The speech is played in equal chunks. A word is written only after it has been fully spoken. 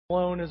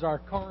Alone is our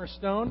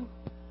cornerstone.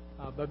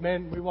 But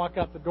man, we walk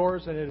out the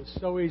doors and it is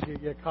so easy to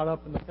get caught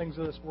up in the things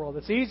of this world.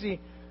 It's easy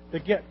to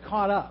get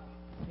caught up.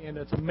 And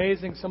it's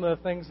amazing some of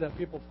the things that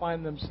people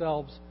find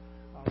themselves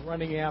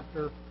running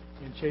after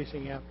and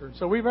chasing after. And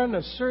so we've run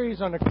a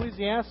series on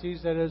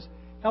Ecclesiastes that is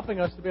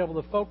helping us to be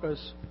able to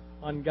focus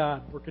on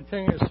God. We're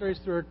continuing a series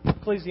through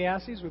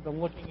Ecclesiastes. We've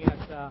been looking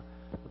at the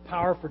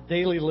power for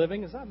daily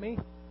living. Is that me?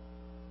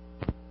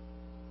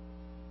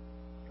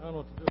 I don't know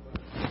what to do about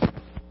it.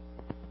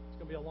 It's going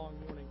to be a long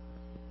morning.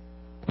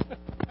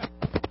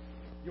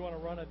 You want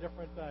to run a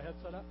different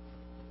headset up?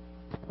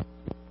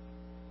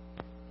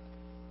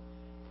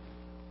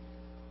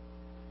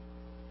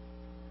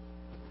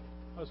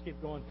 Let's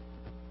keep going.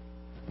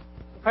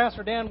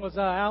 Pastor Dan was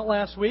out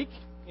last week,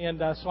 and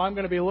so I'm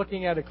going to be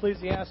looking at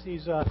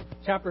Ecclesiastes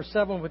chapter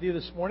 7 with you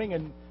this morning.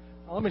 And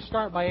let me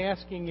start by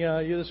asking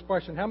you this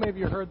question. How many of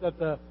you heard that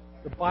the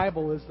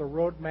Bible is the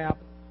roadmap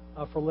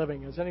for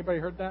living? Has anybody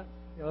heard that?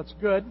 Yeah, that's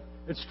good.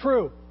 It's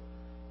true.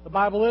 The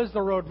Bible is the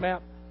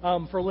roadmap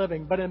for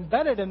living. But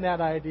embedded in that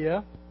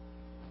idea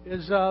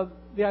is the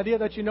idea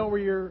that you know where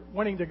you're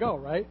wanting to go,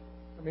 right?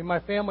 I mean,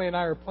 my family and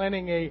I are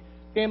planning a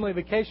family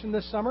vacation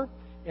this summer,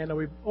 and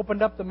we've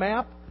opened up the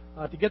map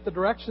to get the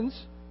directions.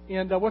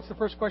 And what's the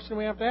first question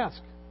we have to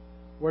ask?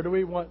 Where do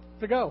we want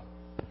to go?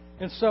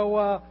 And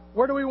so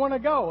where do we want to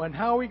go, and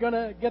how are we going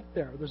to get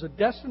there? There's a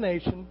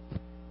destination,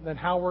 and then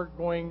how we're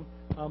going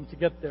to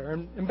get there.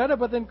 And embedded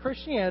within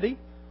Christianity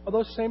are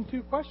those same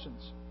two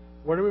questions.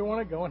 Where do we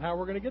want to go, and how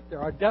we're going to get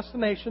there? Our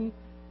destination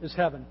is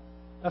heaven.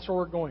 That's where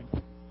we're going.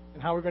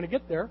 And how we're going to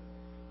get there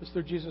is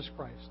through Jesus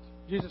Christ.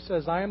 Jesus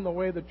says, I am the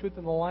way, the truth,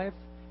 and the life,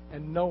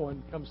 and no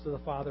one comes to the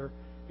Father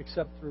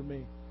except through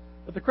me.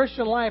 But the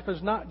Christian life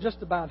is not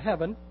just about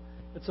heaven.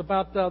 It's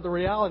about the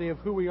reality of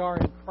who we are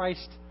in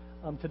Christ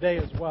today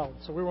as well.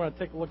 So we want to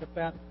take a look at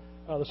that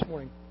this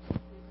morning.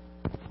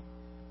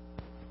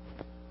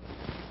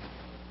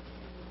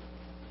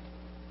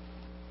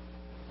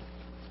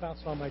 It's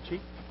bouncing on my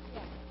cheek.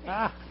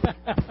 Ah!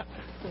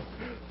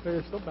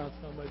 They're still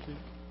bouncing on my cheek.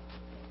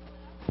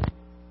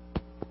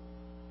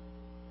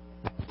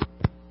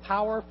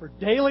 Power for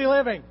daily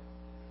living.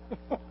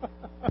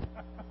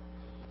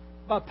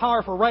 About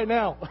power for right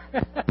now.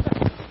 Okay,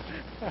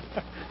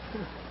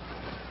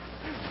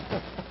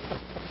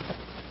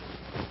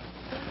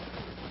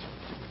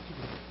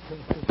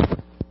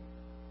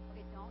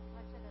 don't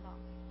touch it at all.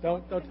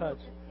 Don't touch.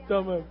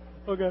 Don't move.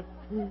 Okay.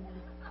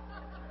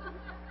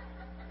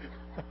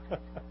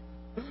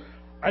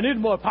 I need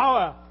more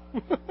power.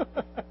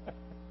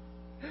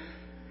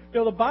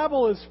 The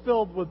Bible is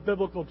filled with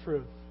biblical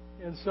truth.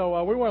 And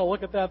so we want to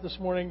look at that this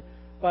morning.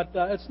 But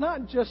it's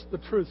not just the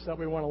truths that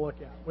we want to look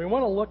at. We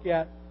want to look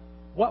at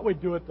what we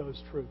do with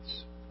those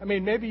truths. I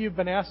mean, maybe you've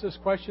been asked this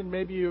question.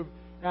 Maybe you've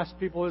asked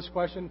people this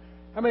question.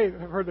 How many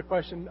have heard the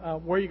question,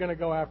 where are you going to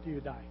go after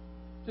you die?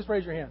 Just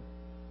raise your hand.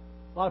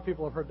 A lot of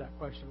people have heard that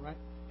question, right?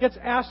 It gets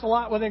asked a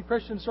lot within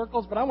Christian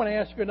circles, but I want to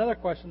ask you another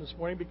question this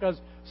morning because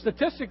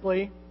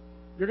statistically,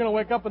 you're going to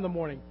wake up in the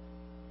morning.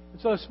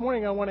 And so this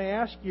morning I want to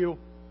ask you,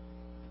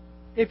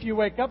 if you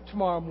wake up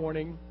tomorrow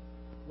morning,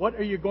 what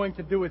are you going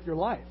to do with your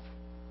life?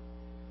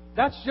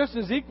 That's just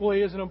as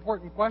equally as an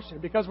important question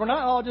because we're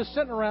not all just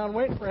sitting around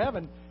waiting for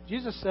heaven.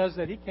 Jesus says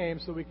that He came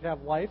so we could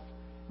have life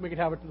and we could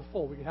have it to the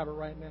full. We could have it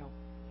right now.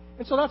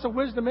 And so that's a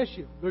wisdom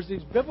issue. There's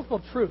these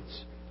biblical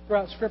truths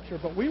throughout Scripture,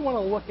 but we want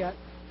to look at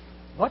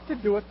what to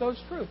do with those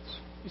truths.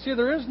 You see,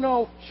 there is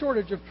no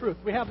shortage of truth.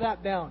 We have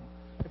that down.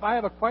 If I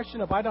have a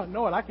question, if I don't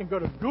know it, I can go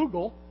to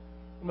Google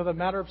and within a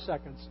matter of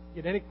seconds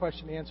get any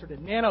question answered in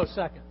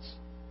nanoseconds.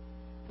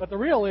 But the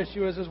real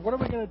issue is what are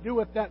we going to do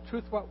with that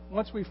truth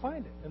once we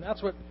find it? And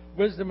that's what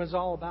wisdom is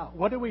all about.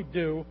 What do we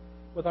do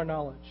with our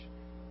knowledge?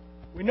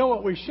 We know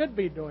what we should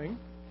be doing,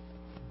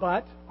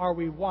 but are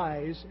we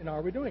wise and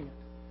are we doing it?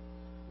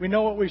 We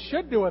know what we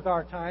should do with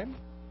our time.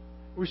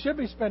 We should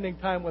be spending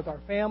time with our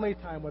family,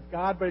 time with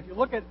God. But if you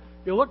look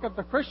at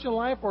the Christian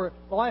life or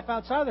the life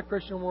outside of the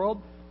Christian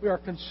world, we are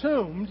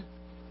consumed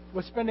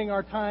with spending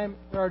our time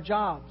in our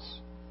jobs.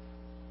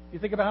 You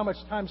think about how much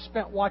time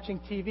spent watching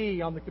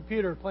TV, on the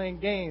computer,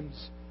 playing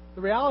games. The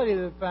reality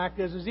of the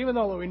fact is even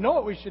though we know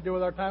what we should do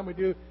with our time, we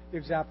do the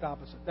exact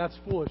opposite. That's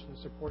foolishness,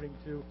 according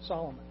to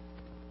Solomon.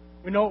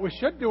 We know what we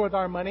should do with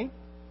our money,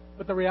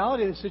 but the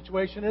reality of the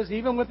situation is,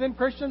 even within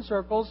Christian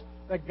circles,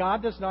 that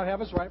God does not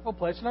have His rightful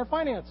place in our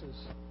finances.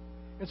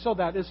 And so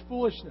that is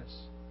foolishness.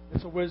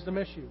 It's a wisdom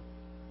issue.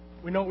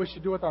 We know what we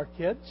should do with our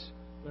kids.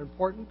 They're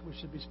important. We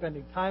should be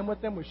spending time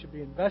with them. We should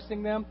be investing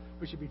in them.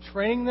 We should be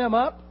training them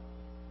up.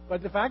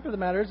 But the fact of the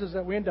matter is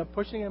that we end up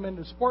pushing them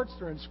into sports.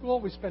 They're in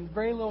school. We spend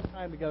very little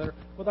time together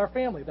with our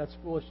family. That's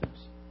foolishness.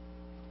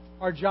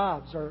 Our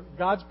jobs are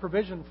God's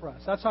provision for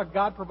us. That's how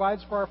God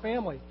provides for our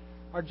family.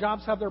 Our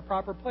jobs have their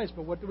proper place.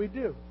 But what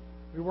do?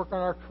 We work on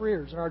our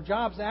careers. And our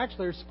jobs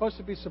actually are supposed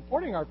to be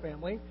supporting our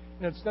family.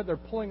 And instead they're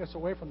pulling us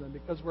away from them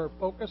because we're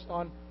focused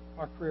on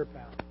our career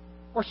path.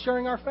 Or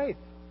sharing our faith.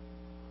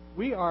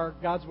 We are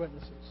God's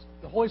witnesses.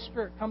 The Holy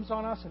Spirit comes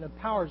on us and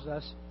empowers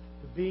us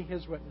to be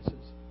His witnesses.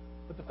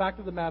 But the fact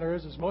of the matter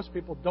is most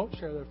people don't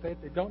share their faith.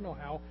 They don't know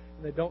how,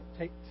 and they don't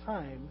take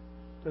time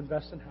to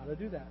invest in how to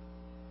do that.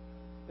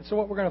 And so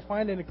what we're going to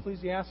find in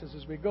Ecclesiastes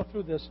as we go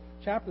through this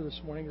chapter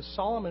this morning is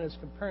Solomon is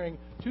comparing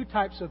two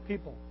types of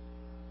people.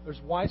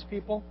 There's wise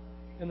people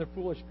and there's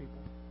foolish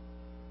people.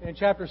 And in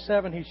chapter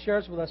 7, he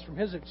shares with us from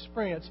his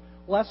experience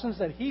lessons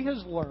that he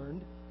has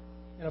learned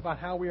and about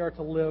how we are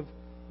to live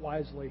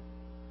wisely.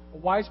 A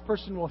wise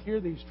person will hear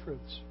these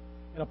truths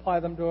and apply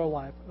them to our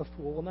life. A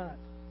fool will not.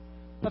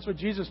 That's what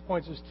Jesus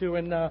points us to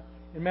in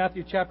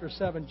Matthew chapter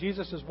 7.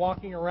 Jesus is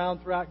walking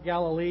around throughout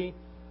Galilee.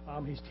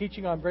 He's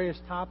teaching on various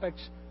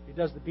topics. He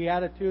does the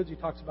Beatitudes. He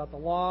talks about the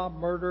law,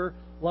 murder,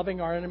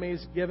 loving our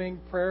enemies, giving,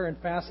 prayer, and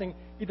fasting.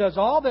 He does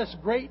all this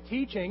great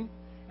teaching.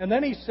 And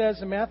then he says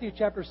in Matthew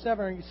chapter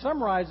 7, he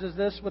summarizes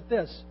this with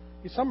this.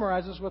 He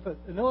summarizes with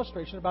an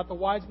illustration about the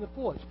wise and the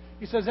foolish.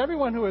 He says,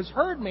 everyone who has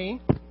heard me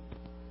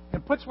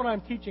and puts what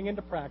I'm teaching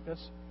into practice,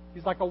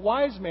 he's like a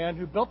wise man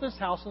who built his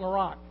house on a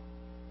rock.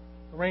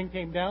 The rain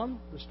came down,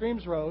 the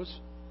streams rose,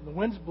 and the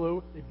winds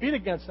blew. They beat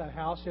against that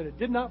house, yet it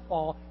did not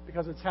fall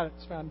because it's had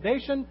its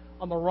foundation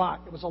on the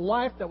rock. It was a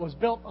life that was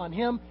built on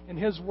him and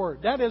his word.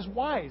 That is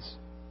wise.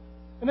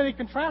 And then he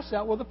contrasts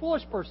that with a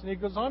foolish person. He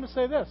goes on to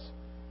say this.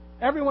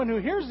 Everyone who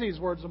hears these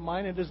words of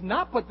mine and does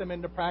not put them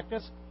into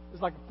practice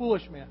is like a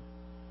foolish man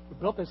who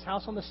built his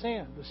house on the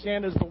sand. The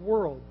sand is the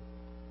world.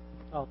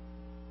 Oh.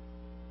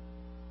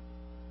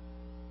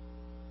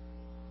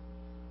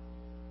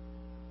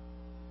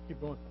 Keep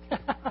going.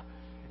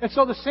 And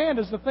so the sand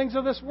is the things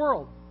of this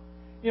world.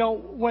 You know,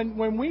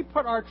 when we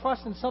put our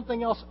trust in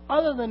something else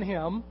other than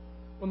Him,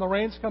 when the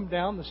rains come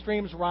down, the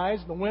streams rise,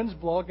 the winds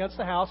blow against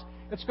the house,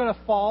 it's going to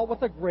fall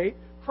with a great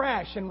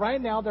crash. And right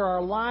now there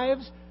are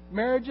lives,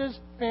 marriages,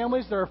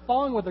 families that are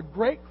falling with a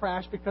great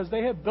crash because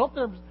they have built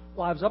their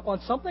lives up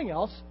on something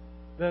else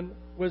than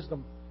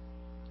wisdom.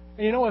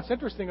 And you know what's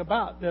interesting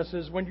about this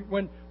is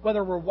when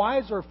whether we're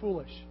wise or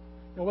foolish,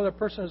 whether a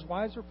person is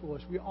wise or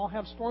foolish, we all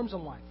have storms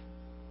in life.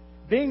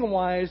 Being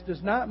wise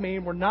does not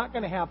mean we're not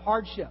going to have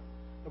hardship,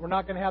 that we're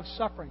not going to have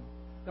suffering,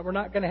 that we're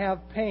not going to have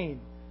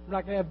pain, we're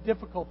not going to have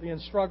difficulty and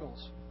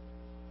struggles.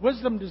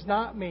 Wisdom does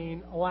not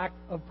mean a lack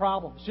of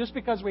problems. Just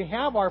because we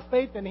have our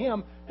faith in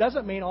Him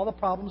doesn't mean all the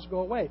problems go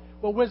away.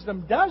 What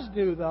wisdom does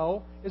do,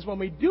 though, is when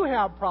we do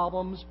have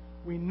problems,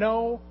 we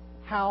know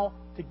how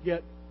to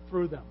get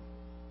through them.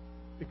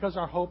 Because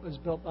our hope is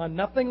built on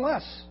nothing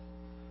less.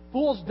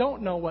 Fools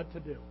don't know what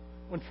to do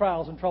when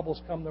trials and troubles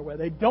come their way.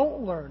 They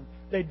don't learn.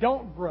 They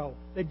don't grow.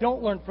 They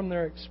don't learn from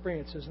their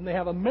experiences. And they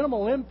have a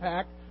minimal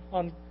impact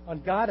on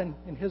God and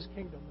His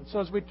kingdom. And so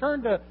as we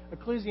turn to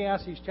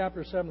Ecclesiastes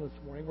chapter 7 this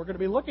morning, we're going to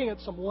be looking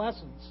at some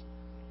lessons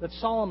that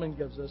Solomon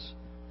gives us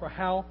for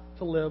how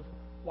to live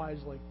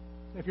wisely.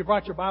 If you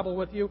brought your Bible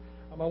with you,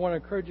 I want to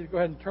encourage you to go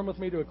ahead and turn with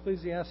me to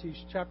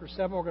Ecclesiastes chapter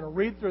 7. We're going to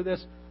read through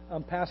this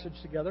passage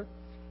together.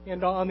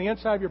 And on the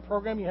inside of your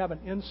program, you have an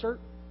insert.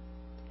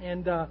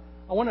 And I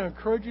want to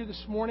encourage you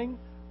this morning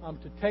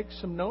to take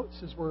some notes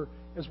as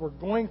we're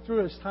going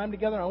through this time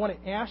together. I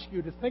want to ask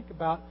you to think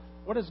about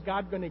what is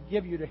God going to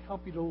give you to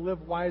help you to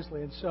live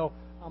wisely. And so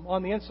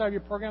on the inside of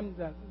your program,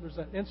 there's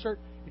that insert.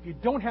 If you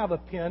don't have a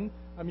pen,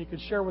 you can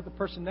share with the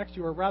person next to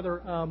you. Or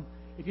rather,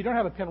 if you don't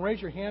have a pen,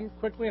 raise your hand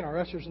quickly, and our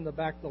ushers in the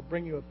back, they'll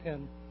bring you a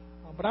pen.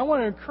 But I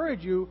want to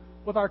encourage you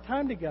with our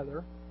time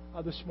together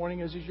this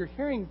morning as you're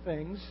hearing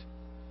things,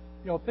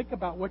 think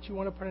about what you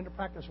want to put into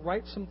practice.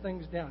 Write some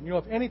things down.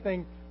 If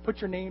anything, put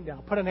your name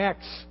down. Put an X.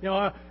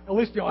 At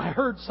least I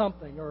heard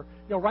something. Or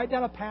write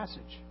down a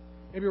passage.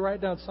 Maybe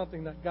write down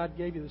something that God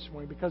gave you this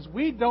morning. Because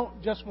we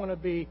don't just want to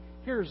be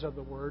hearers of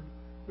the Word.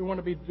 We want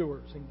to be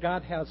doers. And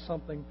God has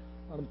something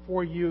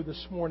for you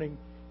this morning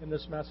in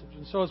this message.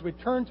 And so as we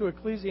turn to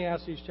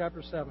Ecclesiastes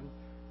chapter 7,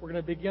 we're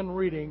going to begin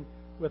reading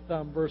with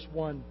verse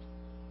 1.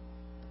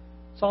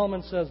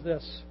 Solomon says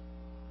this: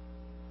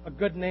 a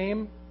good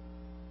name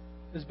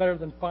is better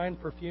than fine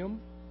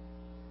perfume.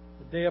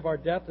 The day of our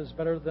death is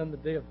better than the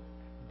day of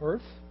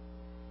birth.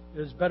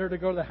 It is better to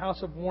go to the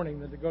house of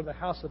mourning than to go to the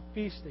house of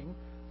feasting,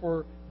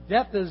 for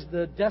death is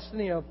the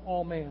destiny of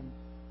all man.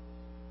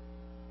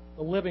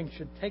 The living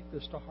should take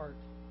this to heart.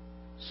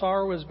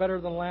 Sorrow is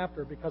better than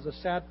laughter, because a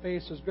sad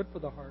face is good for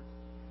the heart.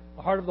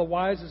 The heart of the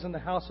wise is in the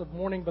house of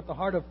mourning, but the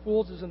heart of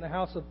fools is in the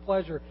house of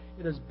pleasure.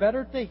 It is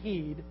better to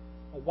heed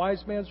a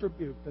wise man's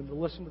rebuke than to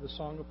listen to the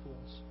song of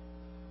fools.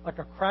 Like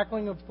a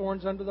crackling of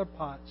thorns under their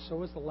pot,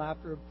 so is the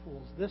laughter of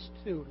fools. This,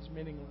 too, is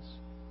meaningless.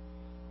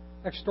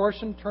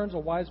 Extortion turns a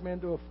wise man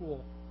to a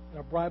fool, and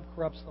a bribe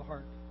corrupts the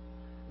heart.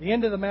 The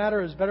end of the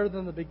matter is better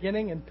than the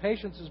beginning, and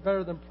patience is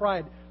better than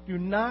pride. Do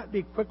not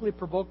be quickly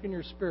provoked in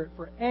your spirit,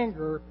 for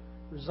anger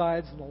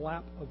resides in the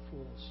lap of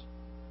fools.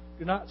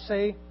 Do not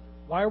say,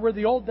 why were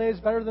the old days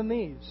better than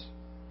these?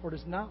 For it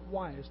is not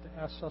wise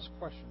to ask such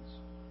questions.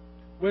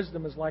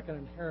 Wisdom is like an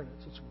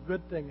inheritance. It's a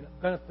good thing, and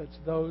it benefits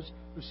those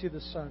who see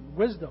the sun.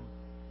 Wisdom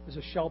is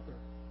a shelter.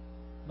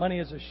 Money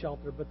is a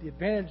shelter, but the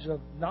advantage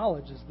of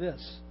knowledge is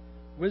this: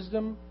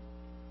 wisdom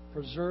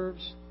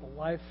preserves the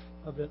life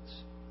of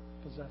its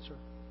possessor.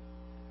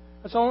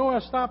 And so we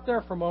want to stop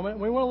there for a moment,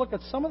 and we want to look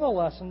at some of the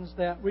lessons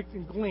that we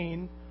can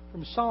glean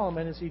from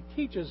Solomon as he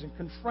teaches and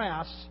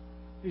contrasts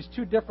these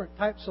two different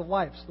types of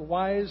lives, the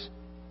wise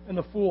and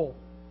the fool.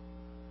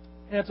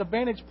 And it's a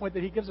vantage point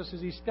that he gives us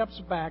as he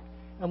steps back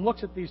and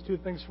looks at these two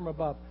things from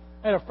above.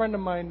 I had a friend of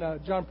mine,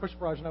 John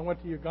Pushbaraj, and I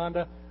went to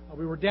Uganda.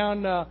 We were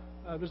down.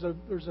 There's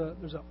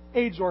a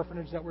AIDS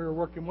orphanage that we were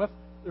working with.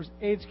 There's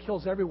AIDS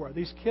kills everywhere.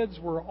 These kids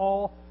were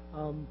all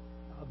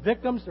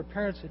victims. Their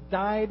parents had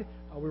died.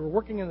 We were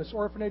working in this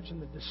orphanage,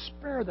 and the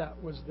despair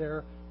that was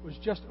there was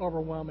just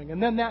overwhelming.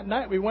 And then that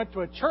night we went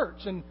to a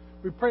church, and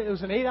we prayed. It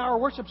was an 8-hour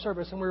worship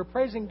service, and we were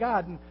praising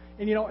God. And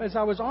you know, as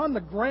I was on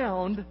the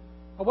ground,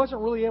 I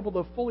wasn't really able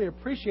to fully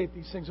appreciate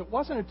these things. It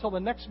wasn't until the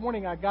next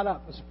morning I got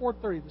up. It was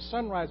 4:30. The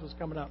sunrise was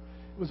coming up.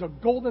 It was a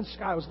golden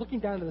sky. I was looking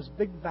down into this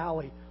big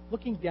valley,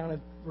 looking down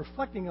and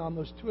reflecting on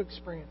those two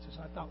experiences.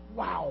 And I thought,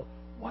 wow,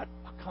 what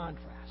a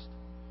contrast.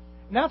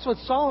 And that's what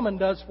Solomon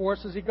does for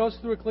us as he goes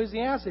through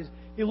Ecclesiastes.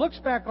 He looks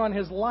back on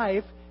his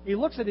life, he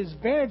looks at his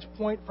vantage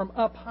point from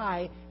up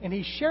high, and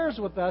he shares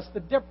with us the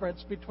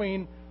difference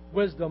between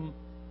wisdom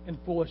and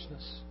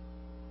foolishness.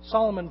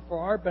 Solomon, for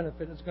our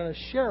benefit, is going to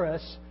share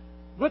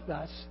with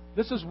us,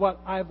 this is what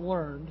I've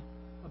learned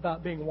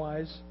about being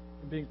wise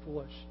and being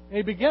foolish. And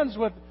he begins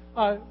with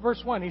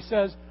verse 1. He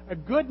says, a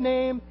good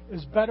name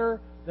is better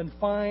than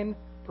fine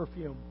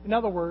perfume. In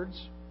other words,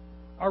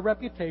 our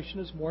reputation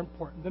is more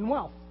important than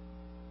wealth.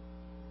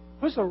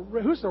 Who's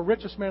the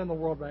richest man in the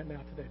world right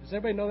now today? Does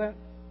anybody know that?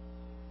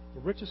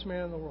 The richest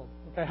man in the world.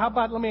 Okay, how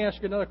about, let me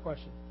ask you another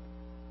question.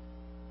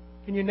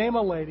 Can you name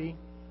a lady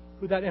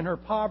who that in her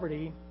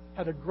poverty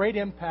had a great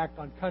impact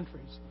on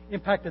countries,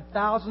 impacted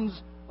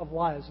thousands of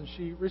lives, and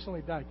she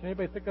recently died? Can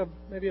anybody think of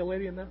maybe a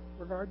lady in that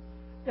regard?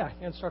 Yeah,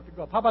 hands start to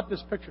go up. How about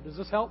this picture? Does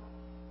this help?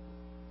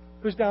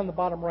 Who's down the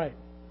bottom right?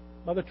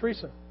 Mother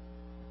Teresa.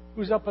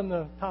 Who's up in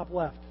the top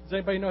left? Does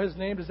anybody know his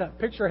name? Does that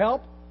picture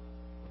help?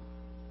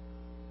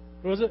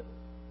 Who is it?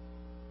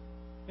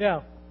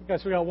 Yeah. Okay,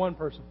 so we got one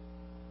person.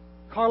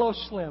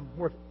 Carlos Slim,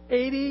 worth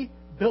 $80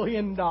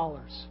 billion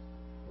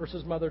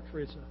versus Mother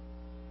Teresa.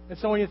 And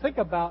so when you think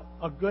about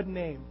a good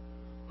name,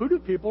 who do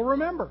people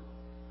remember?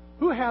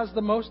 Who has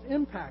the most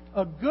impact?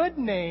 A good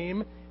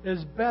name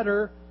is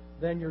better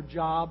than your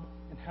job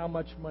and how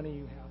much money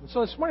you have. And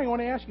so this morning I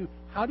want to ask you,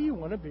 how do you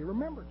want to be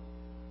remembered?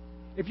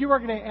 If you were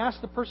going to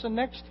ask the person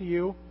next to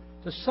you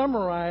to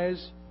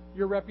summarize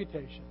your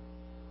reputation,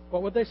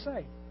 what would they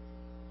say?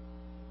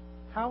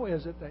 How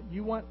is it that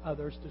you want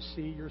others to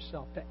see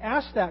yourself? To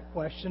ask that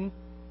question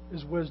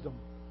is wisdom.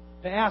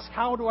 To ask,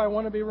 how do I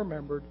want to be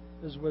remembered,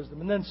 is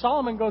wisdom. And then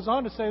Solomon goes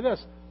on to say this,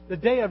 the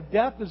day of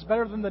death is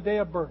better than the day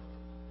of birth.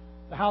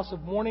 The house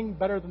of mourning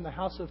better than the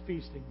house of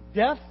feasting.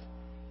 Death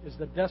is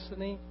the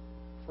destiny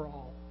for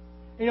all.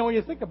 You know, when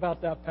you think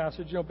about that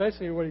passage,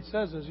 basically what he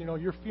says is,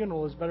 your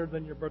funeral is better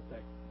than your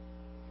birthday.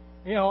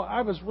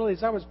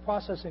 As I was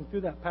processing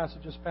through that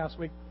passage this past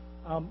week,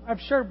 I've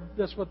shared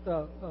this with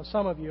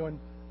some of you,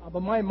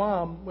 but my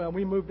mom, when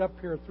we moved up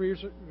here 3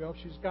 years ago,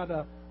 she's got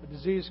a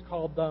disease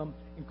called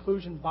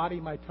inclusion body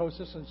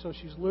mitosis, and so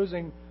she's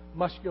losing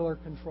muscular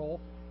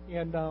control.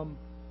 And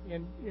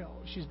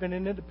she's been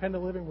in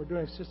independent living. We're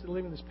doing assisted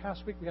living. This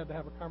past week, we had to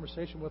have a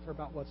conversation with her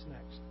about what's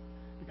next,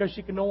 because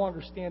she can no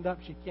longer stand up.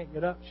 She can't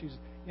get up. She's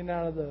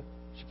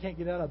she can't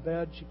get out of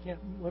bed. She can't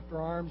lift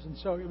her arms. And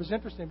so it was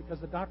interesting because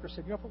the doctor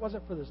said, if it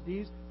wasn't for this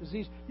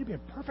disease, you'd be in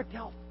perfect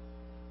health.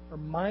 Her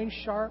mind's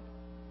sharp,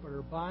 but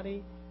her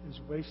body is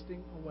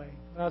wasting away.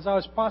 And as I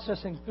was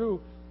processing through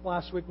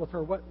last week with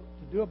her what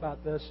to do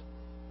about this,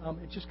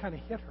 it just kind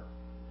of hit her.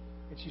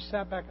 And she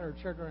sat back in her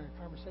chair during our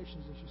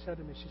conversations, and she said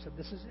to me,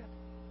 this is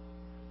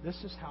it. This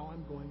is how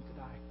I'm going to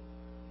die.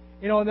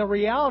 And the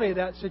reality of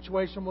that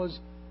situation was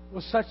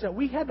such that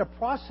we had to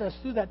process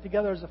through that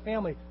together as a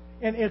family.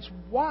 And it's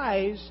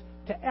wise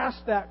to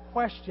ask that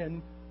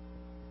question,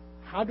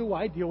 how do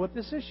I deal with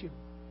this issue?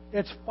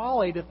 It's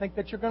folly to think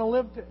that you're going to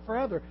live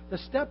forever. To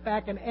step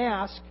back and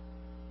ask,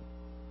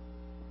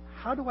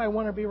 how do I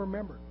want to be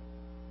remembered?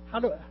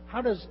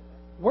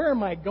 Where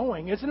am I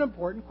going? It's an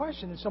important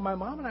question. And so my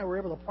mom and I were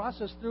able to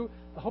process through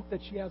the hope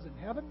that she has in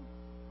heaven.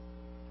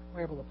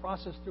 We're able to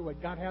process through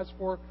what God has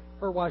for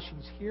her while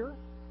she's here.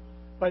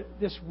 But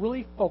this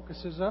really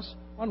focuses us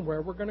on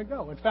where we're going to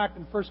go. In fact,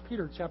 in 1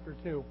 Peter chapter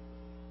 2,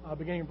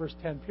 beginning in verse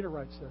 10, Peter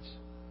writes this.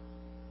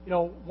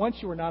 Once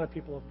you were not a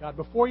people of God.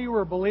 Before you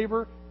were a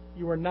believer,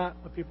 you were not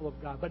a people of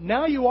God. But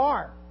now you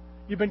are.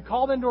 You've been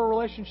called into a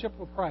relationship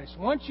with Christ.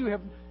 Once you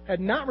had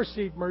not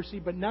received mercy,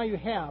 but now you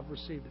have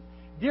received it.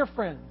 Dear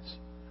friends,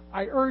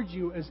 I urge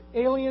you as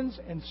aliens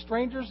and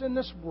strangers in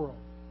this world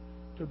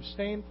to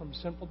abstain from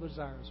sinful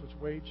desires which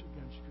wage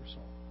against your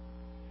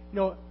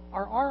soul.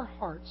 Are our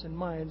hearts and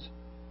minds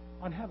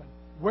on heaven?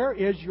 Where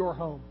is your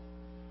home?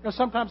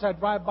 Sometimes I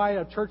drive by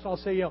a church and I'll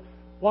say,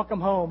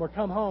 welcome home or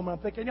come home. And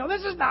I'm thinking,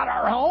 this is not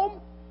our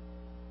home.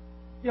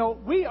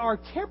 We are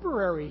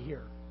temporary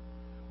here.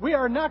 We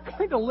are not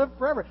going to live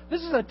forever.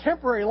 This is a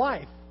temporary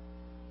life.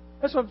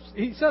 That's what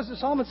he says.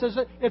 Solomon says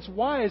that it's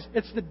wise.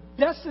 It's the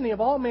destiny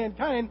of all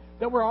mankind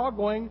that we're all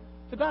going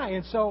to die.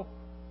 And so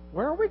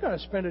where are we going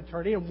to spend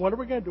eternity, and what are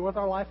we going to do with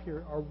our life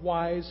here are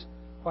wise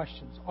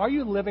questions. Are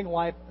you living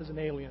life as an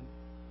alien?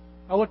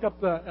 I looked up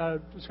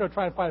just going to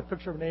try and find a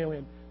picture of an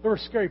alien. There were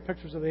scary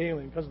pictures of the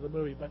alien because of the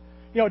movie, but,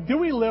 do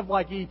we live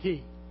like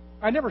E.T.?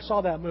 I never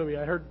saw that movie.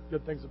 I heard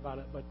good things about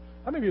it, but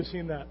how many of you have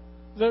seen that?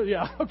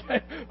 Yeah,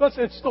 okay.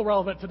 It's still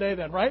relevant today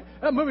then, right?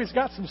 That movie's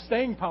got some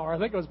staying power. I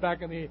think it was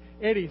back in the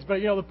 80s.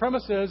 But, the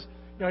premise is,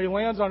 he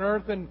lands on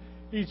Earth and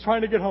he's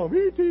trying to get home.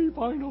 E.T.,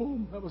 find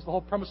home. That was the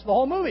whole premise of the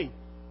whole movie.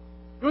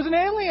 It was an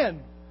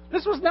alien.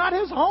 This was not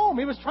his home.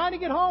 He was trying to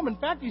get home. In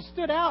fact, he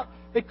stood out.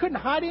 They couldn't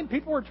hide him.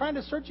 People were trying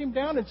to search him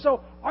down. And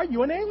so, are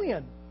you an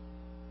alien?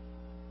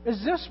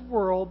 Is this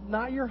world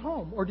not your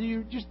home? Or do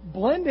you just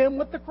blend in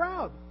with the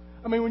crowd?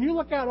 I mean, when you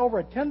look out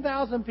over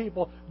 10,000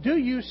 people, do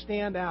you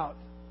stand out?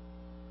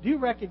 Do you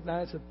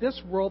recognize that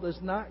this world is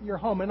not your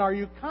home? And are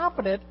you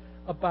confident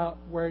about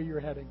where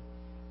you're heading?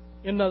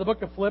 In the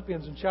book of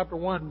Philippians, in chapter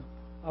 1,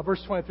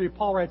 verse 23,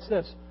 Paul writes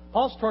this.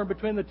 Paul's torn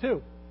between the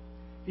two.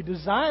 He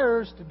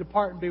desires to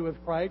depart and be with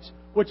Christ,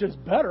 which is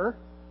better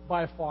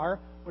by far,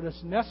 but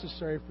it's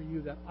necessary for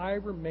you that I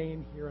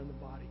remain here in the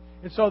body.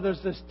 And so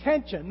there's this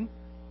tension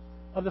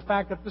of the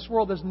fact that this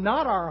world is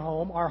not our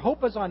home. Our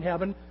hope is on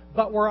heaven,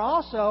 but we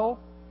also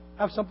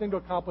have something to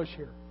accomplish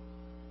here.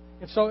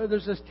 And so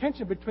there's this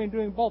tension between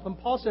doing both. And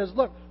Paul says,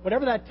 look,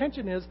 whatever that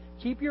tension is,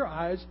 keep your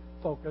eyes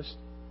focused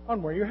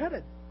on where you're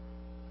headed.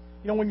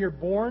 When you're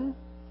born,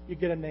 you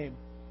get a name.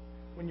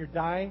 When you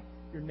die,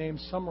 your name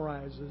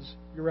summarizes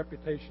your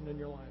reputation in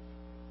your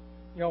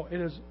life.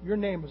 Your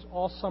name is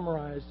all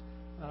summarized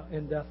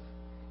in death.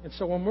 And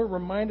so when we're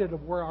reminded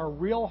of where our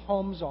real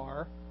homes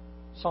are,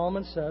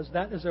 Solomon says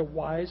that is a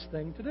wise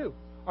thing to do.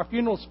 Are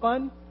funerals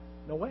fun?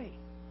 No way.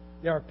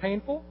 They are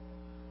painful.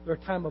 They're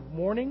a time of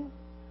mourning.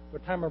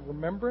 They're a time of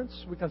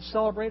remembrance. We can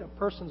celebrate a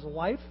person's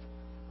life,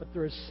 but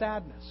there is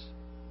sadness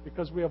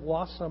because we have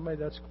lost somebody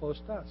that's close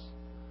to us.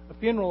 A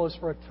funeral is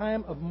for a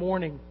time of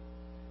mourning,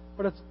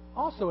 but it's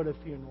also at a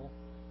funeral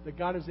that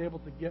God is able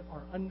to get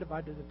our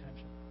undivided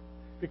attention.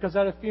 Because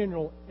at a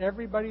funeral,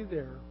 everybody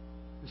there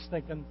is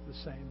thinking the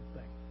same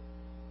thing.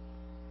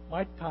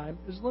 My time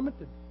is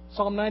limited.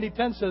 Psalm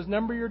 90:10 says,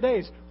 number your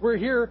days. We're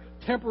here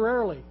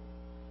temporarily.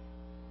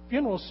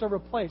 Funerals serve a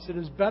place. It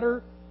is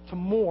better to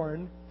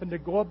mourn than to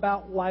go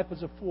about life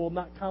as a fool,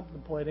 not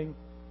contemplating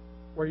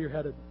where you're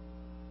headed.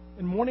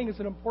 And mourning is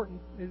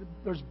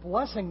there's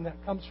blessing that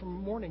comes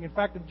from mourning. In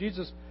fact,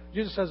 Jesus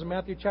says in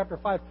Matthew chapter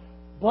 5,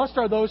 blessed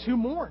are those who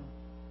mourn.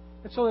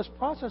 And so this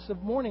process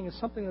of mourning is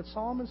something that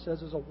Solomon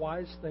says is a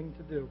wise thing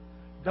to do.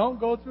 Don't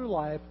go through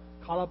life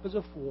caught up as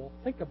a fool.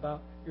 Think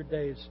about your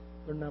days.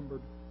 They're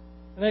numbered.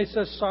 And then he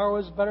says sorrow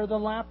is better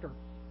than laughter.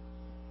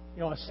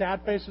 A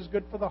sad face is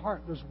good for the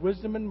heart. There's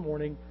wisdom in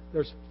mourning.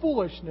 There's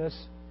foolishness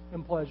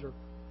in pleasure.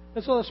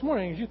 And so this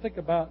morning, as you think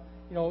about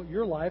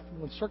your life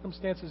and when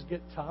circumstances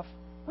get tough,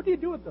 what do you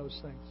do with those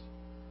things?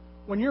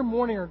 When you're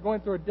mourning or going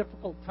through a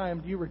difficult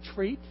time, do you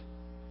retreat?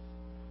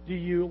 Do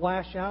you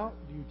lash out?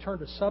 Do you turn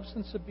to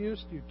substance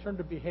abuse? Do you turn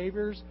to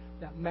behaviors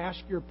that mask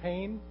your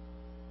pain?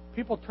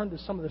 People turn to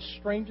some of the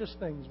strangest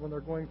things when they're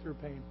going through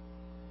pain.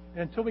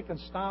 And until we can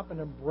stop and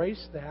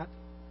embrace that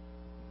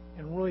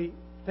and really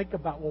think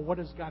about, what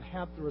does God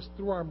have through us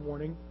through our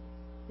mourning,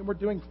 then we're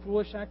doing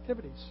foolish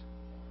activities.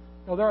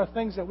 There are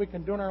things that we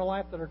can do in our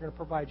life that are going to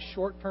provide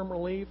short-term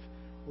relief,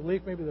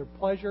 maybe their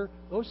pleasure.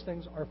 Those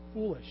things are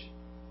foolish.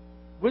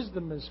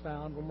 Wisdom is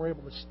found when we're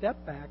able to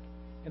step back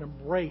and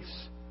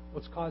embrace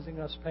what's causing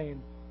us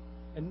pain.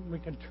 And we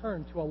can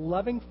turn to a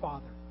loving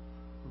Father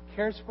who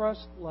cares for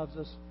us, loves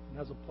us, and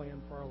has a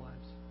plan for our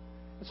lives.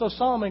 And so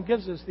Solomon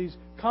gives us these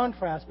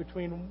contrasts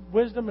between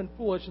wisdom and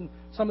foolish and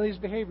some of these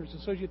behaviors.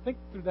 And so as you think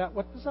through that,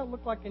 what does that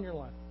look like in your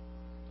life?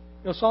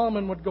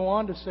 Solomon would go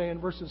on to say in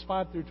verses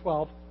 5 through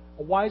 12,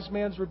 a wise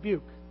man's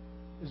rebuke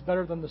is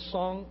better than the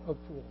song of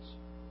fools.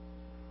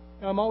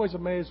 I'm always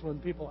amazed when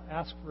people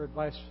ask for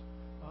advice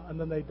and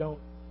then they don't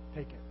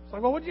take it. It's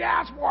like, well, what'd you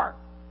ask for?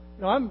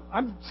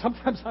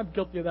 Sometimes I'm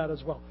guilty of that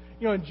as well.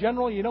 In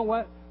general, you know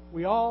what?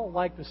 We all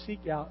like to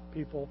seek out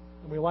people,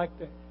 and we like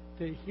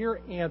to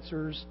hear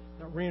answers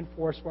that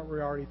reinforce what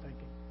we're already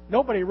thinking.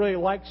 Nobody really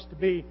likes to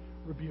be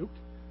rebuked,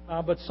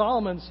 but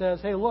Solomon says,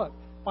 hey, look,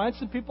 find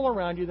some people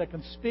around you that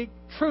can speak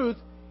truth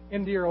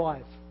into your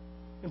life.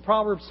 In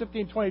Proverbs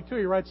 15:22,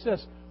 he writes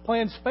this,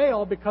 plans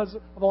fail because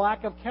of a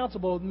lack of counsel,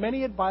 but with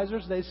many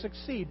advisors they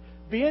succeed.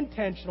 Be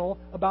intentional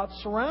about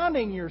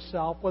surrounding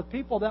yourself with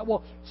people that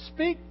will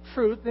speak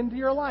truth into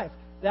your life.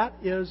 That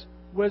is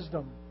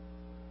wisdom.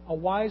 A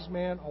wise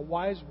man, a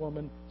wise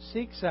woman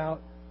seeks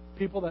out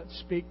people that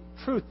speak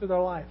truth to their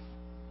life,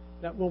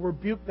 that will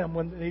rebuke them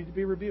when they need to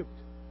be rebuked,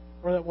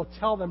 or that will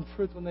tell them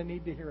truth when they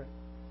need to hear it.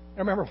 I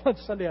remember one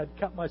Sunday I'd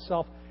cut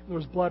myself, and there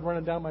was blood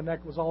running down my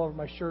neck. It was all over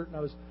my shirt, and I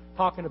was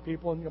talking to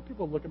people, and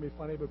people would look at me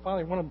funny, but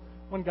finally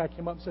one guy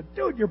came up and said,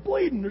 dude, you're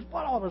bleeding. There's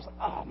blood all over. I was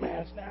like, oh,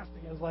 man, it's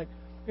nasty. I was like,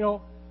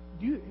 do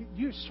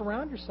you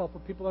surround yourself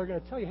with people that are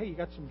going to tell you, hey, you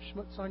got some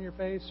schmutz on your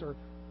face, or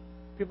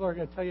people are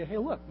going to tell you, hey,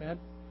 look, man,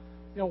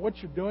 what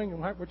you're doing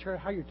and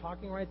how you're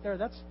talking right there,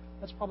 that's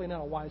probably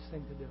not a wise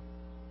thing to do.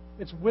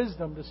 It's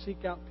wisdom to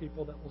seek out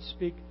people that will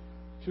speak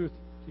truth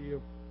to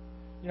you.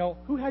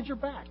 Who has your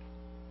back?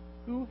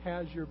 Who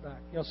has your back?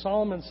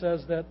 Solomon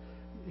says that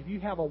if you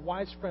have a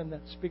wise friend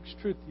that speaks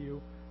truth to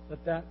you,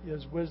 that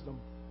is wisdom.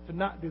 To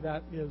not do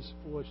that is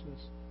foolishness.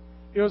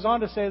 He goes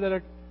on to say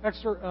that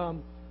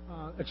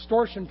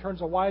extortion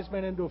turns a wise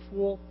man into a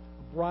fool.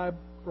 A bribe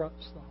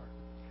corrupts the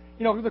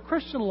heart. The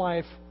Christian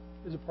life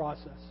is a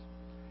process.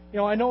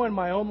 I know in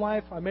my own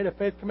life, I made a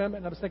faith commitment,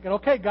 and I was thinking,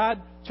 okay,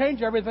 God,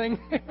 change everything.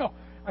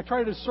 I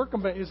tried to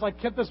circumvent. He's like,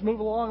 can't this move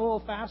along a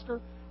little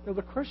faster?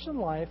 The Christian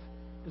life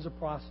is a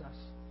process.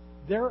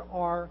 There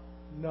are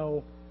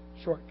no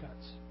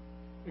shortcuts.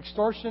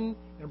 Extortion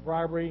and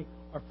bribery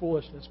are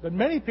foolishness. But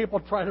many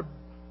people try to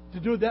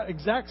do that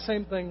exact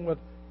same thing with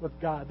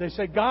God. They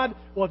say, God,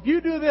 well, if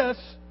you do this,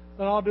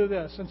 then I'll do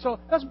this. And so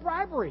that's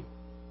bribery.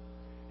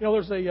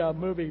 There's a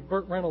movie,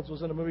 Burt Reynolds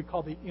was in a movie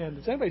called The End.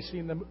 Has anybody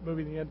seen the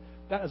movie The End?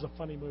 That is a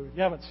funny movie. If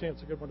you haven't seen it,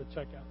 it's a good one to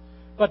check out.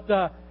 But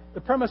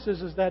the premise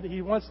is that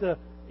he wants to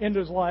end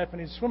his life,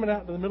 and he's swimming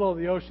out into the middle of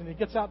the ocean. He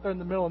gets out there in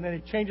the middle, and then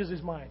he changes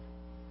his mind.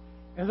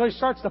 And so he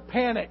starts to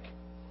panic.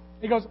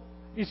 He goes,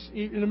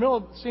 in the middle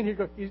of the scene,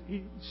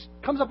 he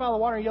comes up out of the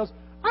water, and he yells,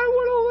 I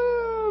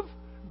want to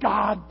live!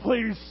 God,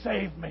 please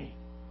save me.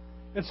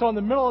 And so in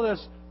the middle of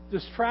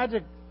this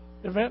tragic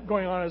event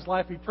going on in his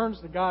life, he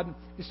turns to God and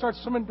he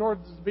starts swimming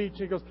towards the beach.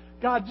 And he goes,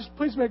 God, just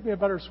please make me a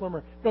better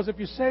swimmer. He goes, if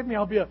you save me,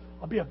 I'll be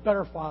a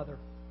better father.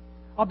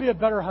 I'll be a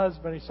better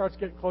husband. He starts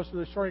getting closer to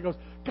the shore. He goes,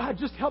 God,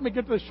 just help me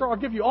get to the shore. I'll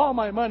give you all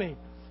my money.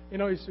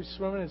 He's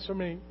swimming and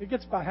swimming. He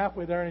gets about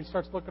halfway there and he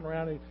starts looking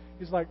around. And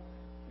he's like,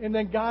 and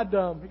then God,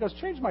 he goes,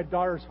 change my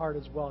daughter's heart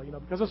as well,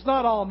 because it's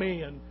not all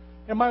me. And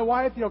my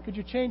wife, could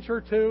you change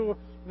her too?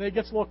 And then he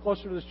gets a little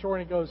closer to the shore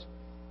and he goes,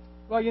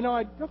 well,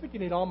 I don't think you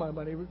need all my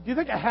money. Do you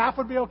think a half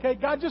would be okay?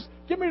 God, just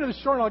get me to the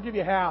shore and I'll give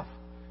you half.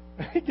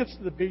 And he gets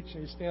to the beach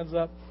and he stands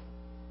up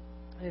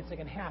and he's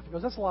thinking half. He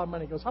goes, that's a lot of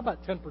money. He goes, how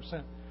about 10%?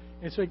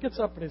 And so he gets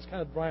up and he's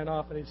kind of drying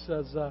off and he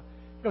says,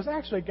 he goes,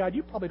 actually, God,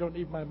 you probably don't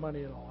need my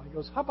money at all. He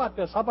goes, how about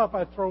this? How about if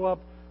I throw up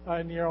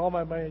in all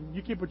my money and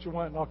you keep what you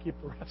want and I'll keep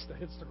the rest that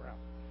hits the ground?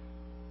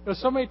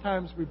 So many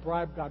times we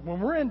bribe God. When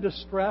we're in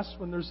distress,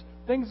 when there's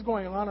things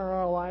going on in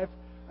our life,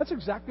 that's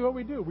exactly what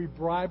we do. We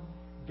bribe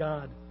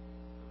God.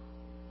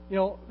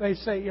 They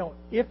say,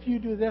 if you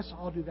do this,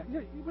 I'll do that.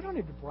 We don't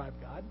need to bribe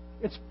God.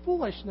 It's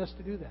foolishness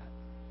to do that.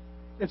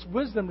 It's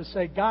wisdom to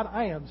say, God,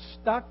 I am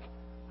stuck.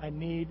 I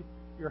need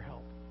your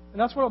help. And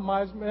that's what a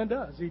wise man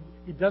does.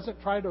 He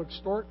doesn't try to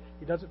extort.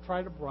 He doesn't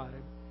try to bribe.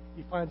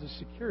 He finds a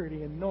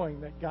security in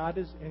knowing that God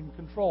is in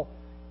control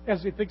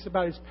as he thinks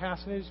about his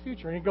past and his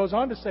future. And he goes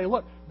on to say,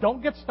 look,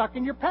 don't get stuck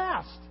in your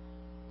past.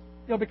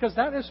 Because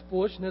that is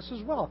foolishness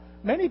as well.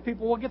 Many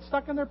people will get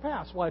stuck in their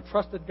past. Well, I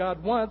trusted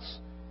God once,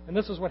 and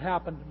this is what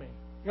happened to me.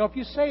 If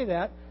you say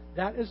that,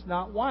 that is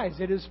not wise.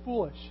 It is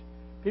foolish.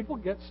 People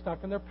get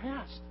stuck in their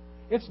past.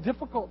 It's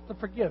difficult to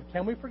forgive.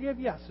 Can we forgive?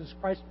 Yes, as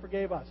Christ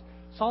forgave us.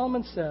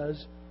 Solomon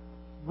says,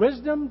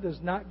 wisdom does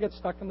not get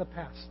stuck in the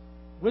past.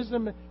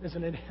 Wisdom is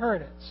an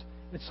inheritance.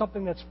 It's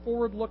something that's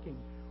forward-looking.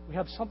 We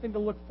have something to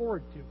look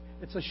forward to.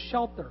 It's a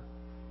shelter.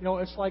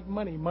 It's like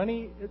money.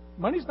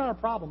 Money's not a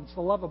problem. It's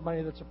the love of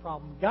money that's a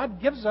problem.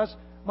 God gives us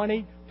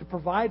money to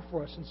provide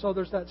for us. And so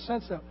there's that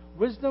sense that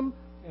wisdom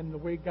and the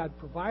way God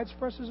provides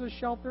for us as a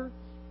shelter,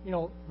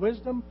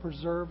 wisdom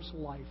preserves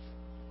life.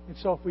 And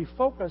so if we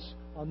focus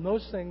on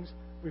those things,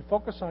 we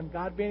focus on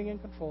God being in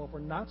control, if we're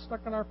not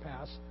stuck in our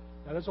past,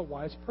 that is a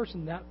wise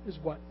person. That is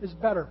what is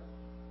better.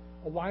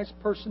 A wise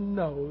person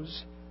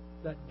knows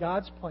that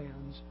God's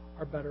plans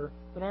are better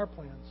than our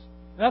plans.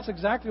 And that's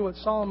exactly what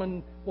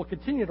Solomon will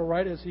continue to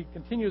write as he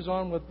continues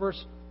on with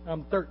verse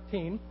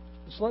 13.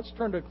 So let's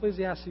turn to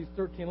Ecclesiastes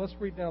 13. Let's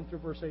read down through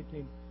verse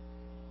 18.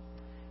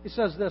 He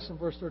says this in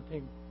verse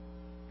 13.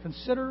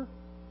 Consider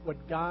what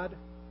God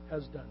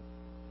has done.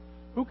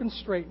 Who can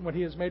straighten what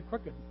he has made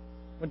crooked?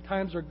 When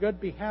times are good,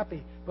 be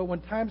happy. But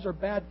when times are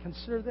bad,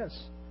 consider this.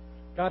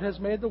 God has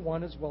made the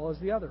one as well as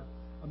the other.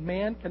 A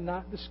man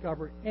cannot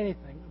discover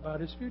anything about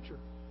his future.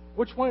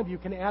 Which one of you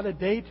can add a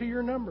day to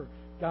your number?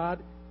 God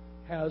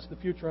has the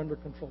future under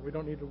control. We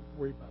don't need to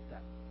worry about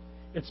that.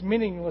 It's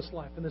meaningless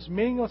life. In this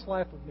meaningless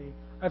life of me,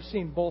 I've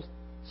seen both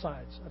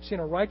sides. I've seen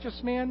a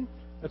righteous man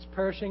that's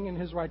perishing in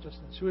his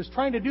righteousness, who is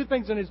trying to do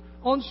things in his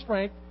own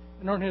strength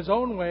and in his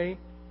own way.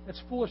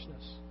 That's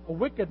foolishness. A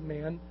wicked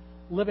man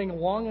living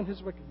long in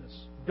his wickedness.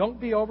 Don't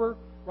be over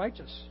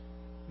righteous.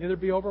 Neither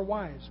be over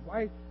wise.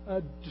 Why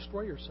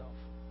destroy yourself?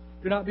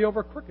 Do not be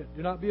over crooked.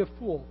 Do not be a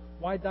fool.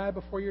 Why die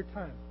before your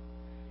time?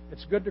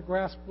 It's good to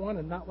grasp one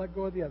and not let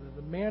go of the other.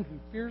 The man who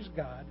fears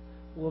God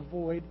will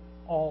avoid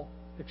all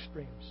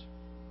extremes.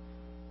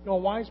 A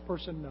wise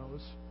person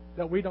knows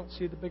that we don't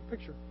see the big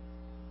picture.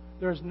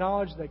 There's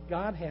knowledge that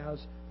God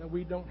has that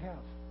we don't have.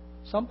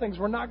 Some things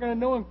we're not going to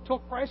know until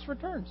Christ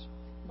returns.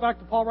 In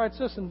fact, Paul writes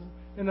this in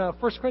 1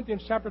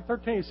 Corinthians chapter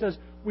 13. He says,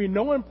 we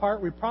know in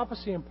part, we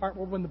prophesy in part,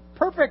 but when the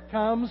perfect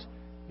comes,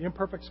 the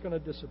imperfect's going to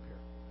disappear.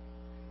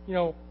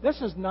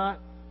 This is not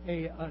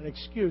an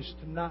excuse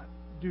to not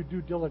do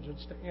due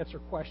diligence to answer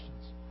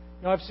questions.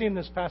 I've seen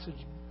this passage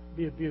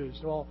be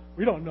abused. Well,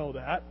 we don't know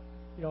that.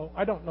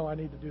 I don't know I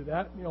need to do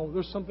that.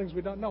 There's some things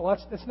we don't know.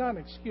 That's not an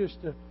excuse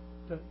to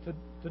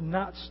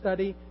not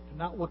study, to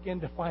not look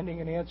into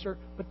finding an answer.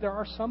 But there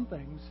are some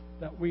things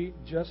that we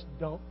just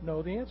don't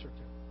know the answer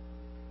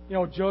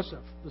to.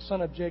 Joseph, the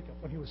son of Jacob,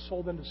 when he was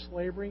sold into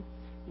slavery,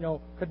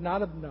 could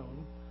not have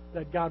known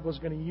that God was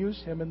going to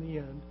use him in the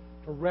end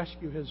to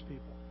rescue his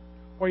people.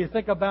 Or you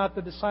think about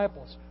the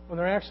disciples, when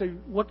they're actually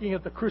looking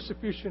at the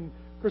crucifixion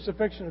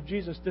of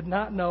Jesus, did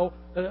not know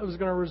that it was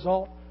going to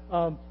result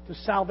to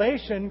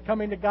salvation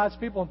coming to God's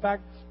people. In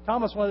fact,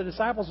 Thomas, one of the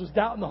disciples, was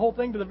doubting the whole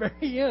thing to the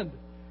very end.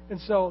 And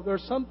so there are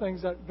some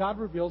things that God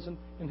reveals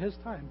in His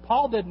time.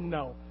 Paul didn't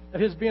know that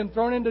his being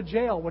thrown into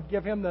jail would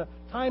give him the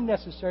time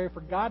necessary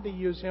for God to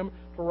use him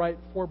to write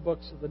 4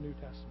 books of the New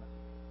Testament.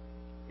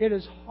 It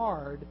is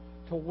hard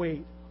to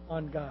wait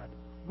on God.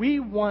 We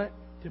want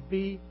to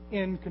be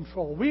in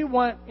control. We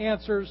want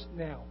answers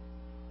now.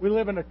 We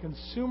live in a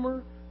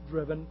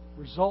consumer-driven,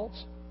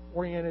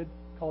 results-oriented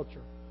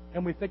culture.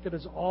 And we think it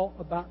is all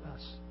about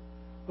us.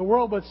 The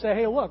world would say,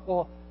 hey, look,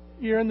 well,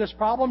 you're in this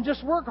problem,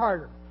 just work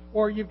harder.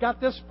 Or you've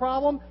got this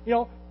problem,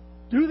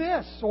 do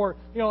this. Or,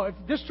 if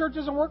this church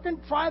isn't working,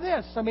 try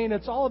this.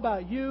 It's all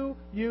about you,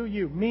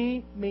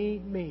 me, me,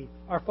 me.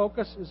 Our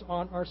focus is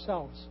on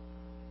ourselves.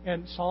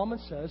 And Solomon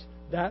says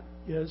that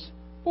is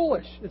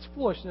foolish. It's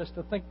foolishness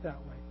to think that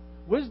way.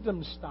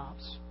 Wisdom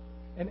stops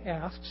and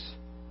asks,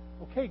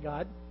 okay,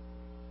 God,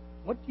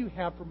 what do you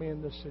have for me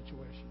in this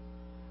situation?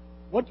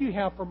 What do you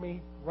have for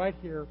me right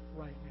here,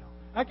 right now?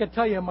 I can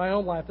tell you in my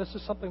own life, this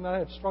is something that I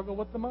have struggled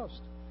with the most.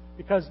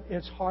 Because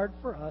it's hard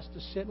for us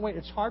to sit and wait.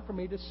 It's hard for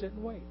me to sit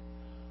and wait.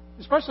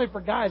 Especially for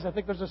guys, I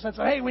think there's a sense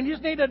of, hey, we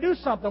just need to do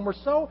something. We're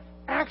so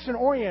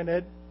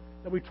action-oriented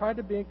that we try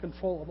to be in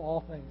control of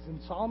all things.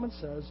 And Solomon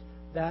says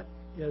that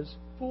is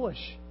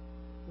foolish.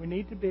 We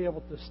need to be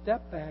able to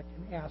step back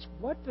and ask,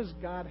 what does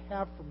God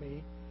have for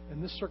me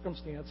in this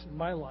circumstance in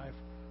my life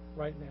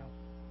right now?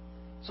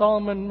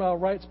 Solomon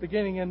writes,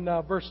 beginning in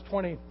verse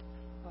 20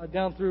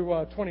 down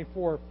through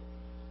 24,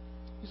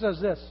 he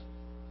says this: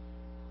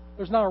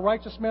 There's not a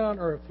righteous man on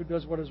earth who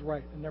does what is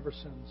right and never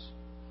sins.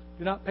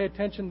 Do not pay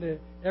attention to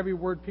every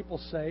word people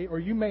say, or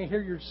you may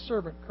hear your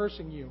servant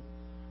cursing you.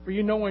 For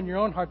you know in your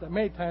own heart that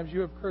many times you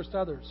have cursed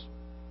others.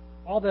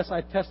 All this I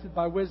tested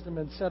by wisdom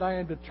and said, I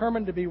am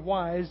determined to be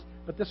wise,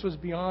 but this was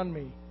beyond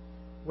me.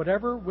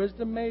 Whatever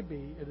wisdom may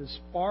be, it is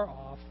far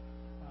off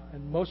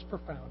and most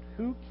profound.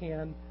 Who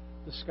can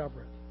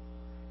discover it?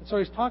 And so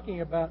he's talking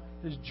about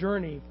his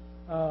journey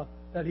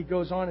that he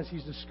goes on as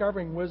he's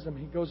discovering wisdom.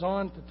 He goes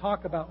on to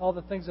talk about all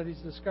the things that he's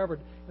discovered.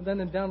 And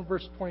then in down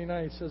verse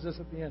 29, he says this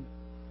at the end.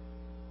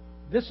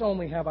 This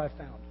only have I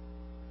found.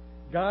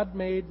 God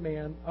made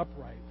man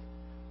upright,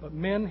 but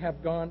men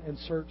have gone in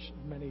search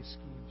of many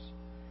schemes.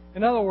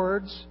 In other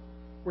words,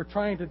 we're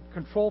trying to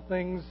control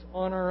things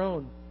on our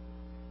own.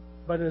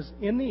 But it is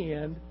in the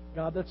end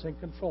God that's in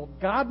control.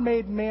 God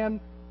made man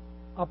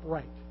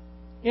upright,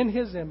 in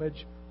His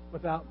image,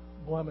 without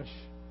blemish.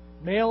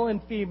 Male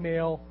and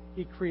female,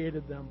 He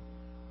created them,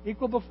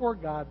 equal before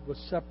God with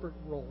separate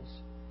roles.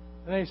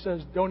 And then He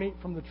says, don't eat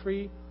from the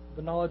tree of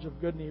the knowledge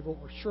of good and evil,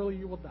 or surely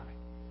you will die.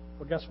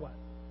 Well, guess what?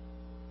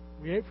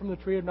 We ate from the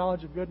tree of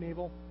knowledge of good and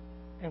evil,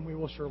 and we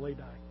will surely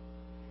die.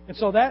 And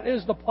so that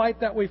is the plight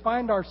that we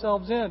find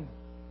ourselves in.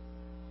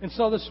 And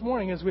so this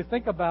morning, as we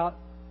think about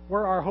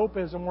where our hope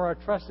is and where our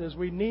trust is,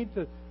 we need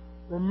to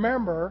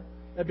remember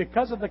that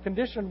because of the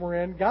condition we're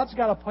in, God's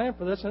got a plan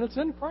for this, and it's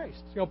in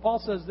Christ.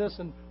 Paul says this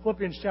in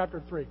Philippians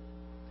chapter 3.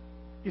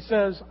 He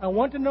says, I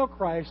want to know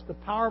Christ, the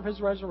power of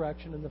His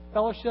resurrection, and the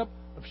fellowship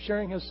of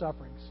sharing His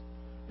sufferings,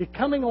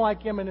 becoming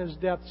like Him in His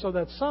death, so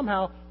that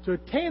somehow to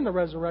attain the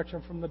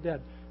resurrection from the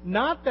dead.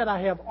 Not that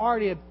I have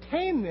already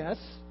obtained this,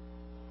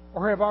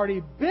 or have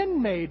already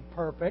been made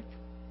perfect,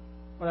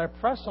 but I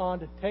press on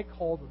to take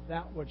hold of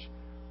that which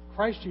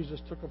Christ Jesus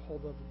took a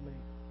hold of me.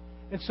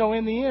 And so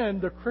in the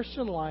end, the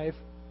Christian life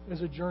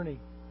is a journey.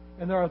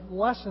 And there are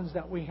lessons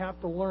that we have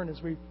to learn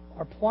as we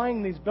are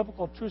applying these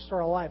biblical truths to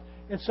our life.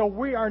 And so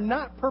we are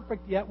not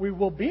perfect yet. We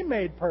will be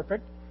made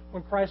perfect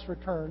when Christ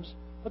returns.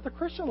 But the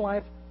Christian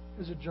life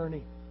is a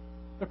journey.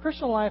 The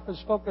Christian life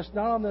is focused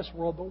not on this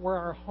world, but where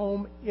our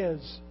home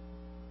is.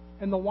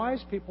 And the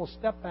wise people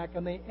step back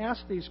and they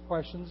ask these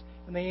questions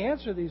and they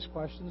answer these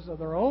questions of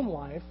their own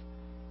life,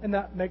 and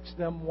that makes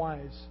them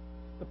wise.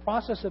 The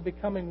process of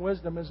becoming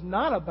wisdom is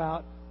not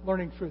about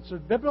learning truths.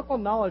 There's biblical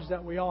knowledge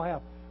that we all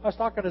have. I was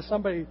talking to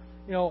somebody,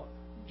 John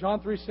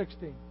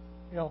 3:16,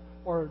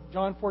 or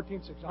John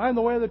 14:6. I am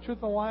the way, the truth,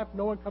 and the life.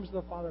 No one comes to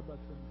the Father but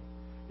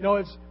through me.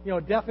 It's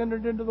death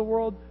entered into the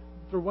world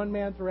through one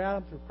man, through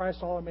Adam, through Christ,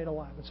 all are made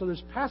alive. And so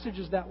there's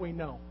passages that we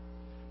know.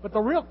 But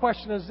the real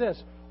question is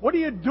this: what are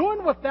you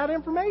doing with that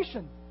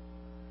information?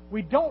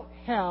 We don't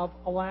have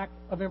a lack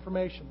of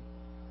information.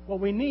 What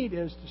we need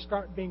is to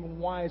start being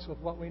wise with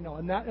what we know.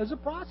 And that is a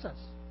process.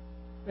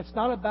 It's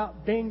not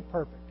about being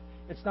perfect.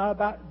 It's not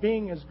about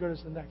being as good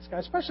as the next guy,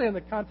 especially in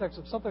the context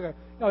of something like,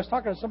 I was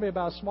talking to somebody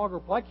about a small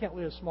group. Well, I can't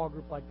lead a small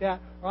group like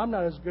that, or I'm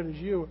not as good as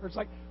you. Or it's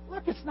like,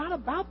 Look, it's not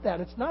about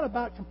that. It's not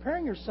about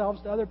comparing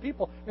yourselves to other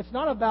people. It's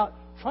not about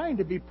trying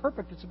to be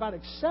perfect. It's about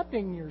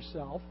accepting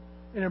yourself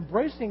and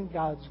embracing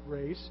God's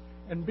grace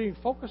and being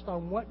focused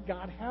on what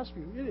God has for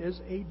you. It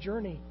is a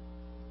journey.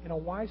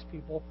 And wise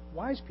people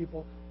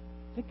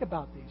think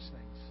about these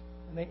things.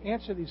 And they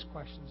answer these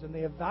questions. And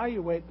they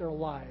evaluate their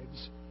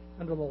lives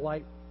under the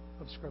light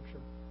of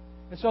Scripture.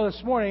 And so this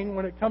morning,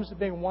 when it comes to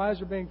being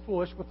wise or being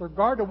foolish, with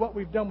regard to what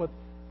we've done with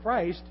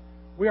Christ,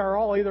 we are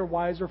all either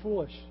wise or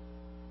foolish.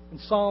 In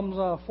Psalms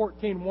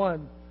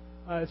 14:1,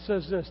 it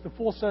says this, "The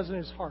fool says in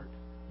his heart,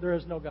 there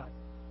is no God.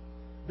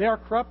 They are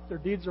corrupt, their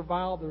deeds are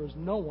vile, there is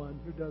no one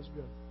who does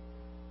good."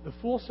 The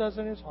fool says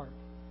in his heart,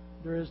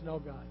 there is no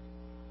God.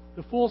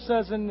 The fool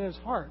says in his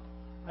heart,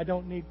 I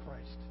don't need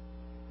Christ.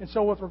 And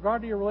so with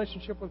regard to your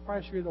relationship with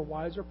Christ, you're either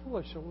wise or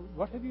foolish. So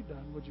what have you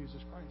done with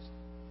Jesus Christ?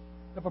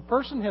 If a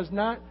person has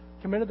not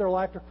committed their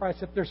life to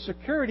Christ, if their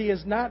security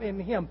is not in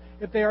Him,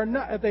 if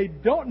they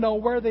don't know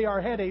where they are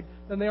headed,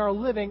 then they are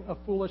living a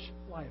foolish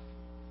life.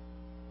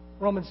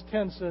 Romans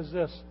 10 says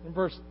this in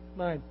verse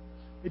 9.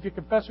 If you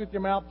confess with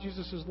your mouth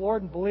Jesus is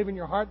Lord and believe in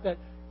your heart that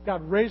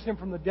God raised Him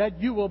from the dead,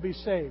 you will be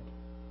saved.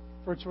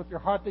 For it's with your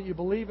heart that you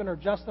believe and are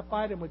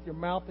justified, and with your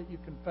mouth that you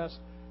confess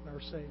and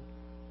are saved.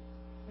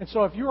 And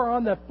so if you are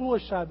on that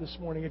foolish side this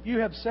morning, if you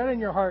have said in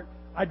your heart,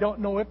 I don't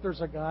know if there's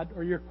a God,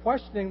 or you're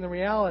questioning the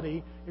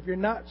reality, if you're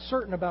not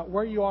certain about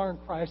where you are in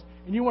Christ,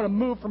 and you want to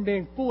move from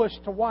being foolish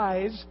to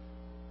wise,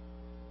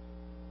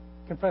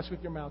 confess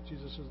with your mouth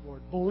Jesus is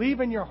Lord. Believe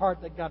in your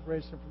heart that God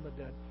raised Him from the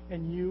dead,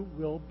 and you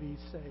will be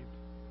saved.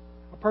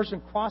 A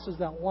person crosses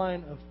that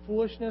line of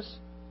foolishness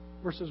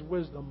versus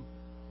wisdom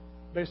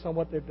based on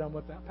what they've done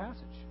with that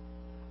passage.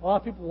 A lot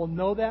of people will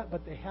know that,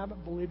 but they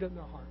haven't believed it in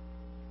their heart.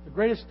 The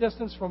greatest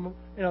distance from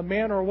a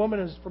man or a woman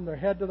is from their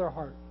head to their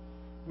heart.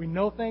 We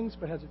know things,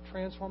 but has it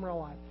transformed our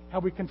life?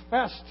 Have we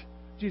confessed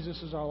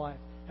Jesus is our life?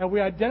 Have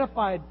we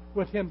identified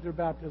with Him through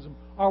baptism?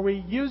 Are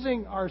we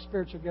using our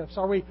spiritual gifts?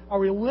 Are we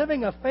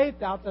living a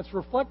faith out that's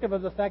reflective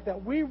of the fact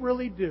that we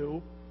really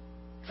do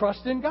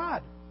trust in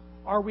God?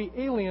 Are we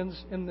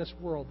aliens in this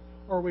world?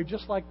 Or are we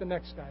just like the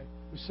next guy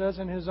who says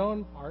in his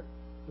own heart,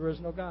 there is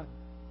no God?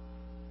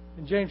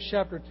 In James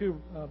chapter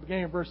 2,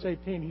 beginning of verse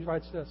 18, he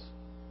writes this.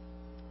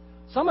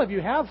 Some of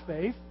you have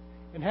faith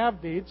and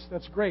have deeds.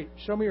 That's great.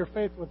 Show me your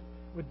faith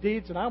with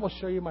deeds, and I will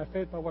show you my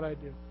faith by what I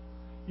do.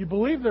 You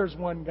believe there's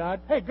one God.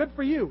 Hey, good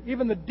for you.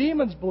 Even the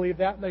demons believe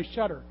that, and they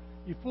shudder.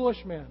 You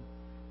foolish man.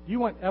 Do you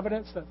want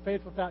evidence that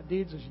faith without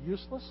deeds is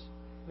useless?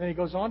 And then he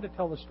goes on to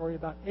tell the story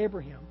about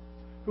Abraham,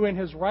 who in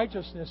his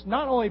righteousness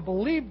not only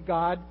believed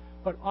God,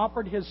 but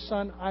offered his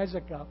son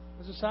Isaac up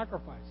as a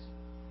sacrifice.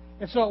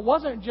 And so it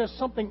wasn't just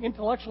something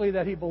intellectually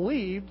that he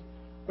believed,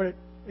 but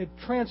it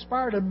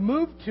transpired and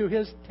moved to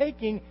his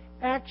taking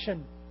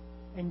action.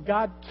 And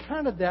God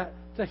counted that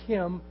to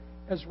him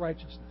as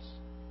righteousness.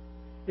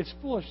 It's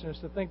foolishness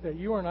to think that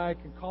you and I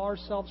can call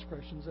ourselves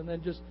Christians and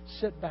then just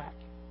sit back.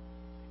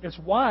 It's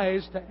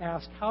wise to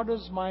ask, how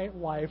does my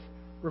life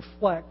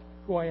reflect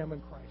who I am in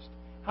Christ?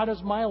 How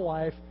does my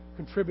life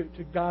contribute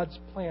to God's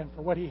plan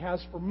for what He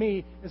has for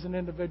me as an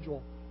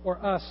individual or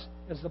us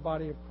as the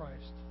body of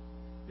Christ?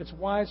 It's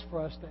wise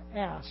for us to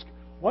ask,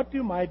 what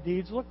do my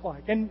deeds look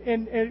like? And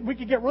we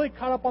could get really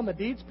caught up on the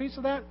deeds piece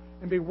of that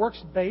and be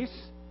works-based.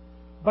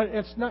 But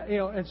it's not,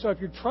 and so if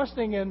you're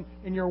trusting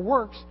in your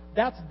works,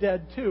 that's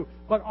dead too.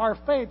 But our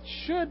faith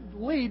should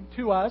lead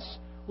to us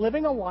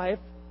living a life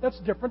that's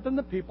different than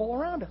the people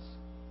around us.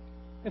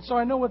 And so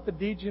I know with the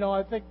deeds,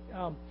 I think,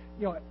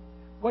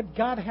 what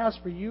God has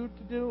for you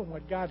to do and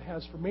what God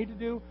has for me to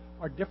do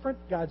are different.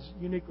 God's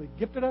uniquely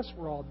gifted us.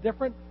 We're all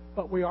different.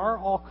 But we are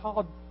all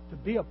called to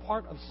be a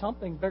part of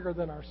something bigger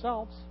than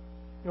ourselves.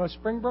 At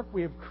Springbrook,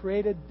 we have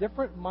created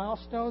different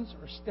milestones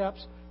or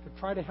steps to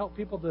try to help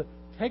people to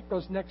take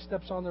those next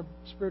steps on their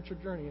spiritual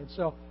journey. And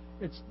so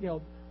it's,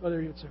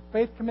 whether it's a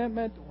faith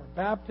commitment or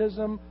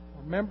baptism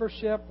or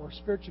membership or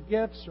spiritual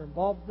gifts or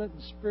involvement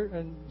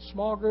in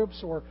small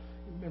groups or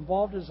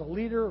involved as a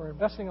leader or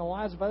investing in the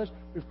lives of others,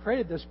 we've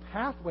created this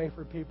pathway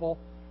for people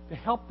to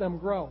help them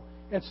grow.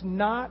 It's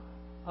not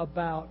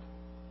about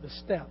the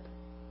step.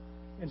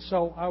 And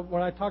so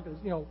when I talk to,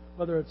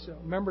 whether it's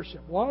a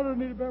membership, why do I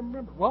need to be a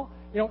member? Well,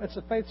 it's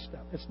a faith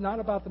step. It's not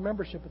about the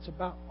membership. It's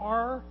about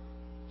our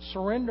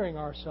surrendering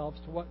ourselves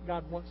to what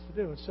God wants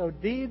to do. And so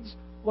deeds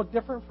look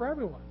different for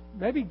everyone.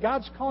 Maybe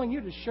God's calling you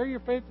to share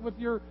your faith with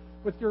your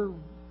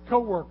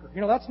coworker.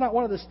 That's not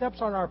one of the steps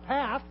on our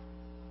path.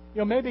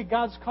 Maybe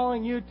God's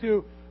calling you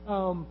to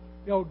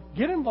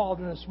get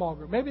involved in a small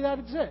group. Maybe that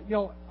is it.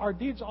 Our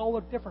deeds all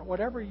look different.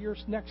 Whatever your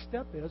next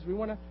step is, we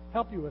want to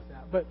help you with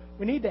that. But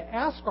we need to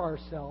ask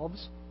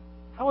ourselves,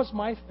 how is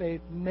my faith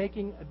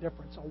making a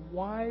difference? A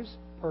wise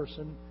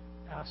person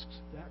asks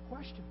that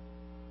question.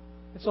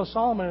 And so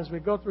Solomon, as we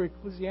go through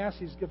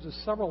Ecclesiastes, gives us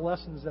several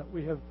lessons that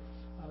we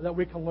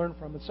can learn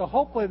from. And so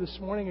hopefully this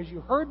morning, as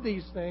you heard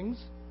these things,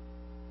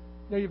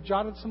 you've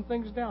jotted some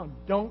things down.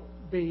 Don't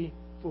be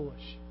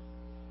foolish.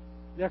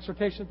 The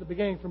exhortation at the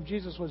beginning from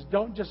Jesus was,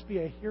 don't just be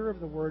a hearer of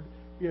the word,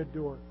 be a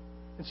doer.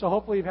 And so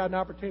hopefully you've had an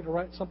opportunity to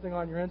write something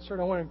on your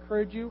insert. I want to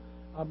encourage you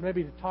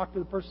maybe to talk to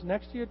the person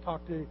next to you,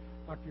 talk to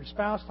your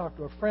spouse, talk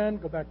to a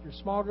friend, go back to your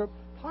small group.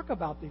 Talk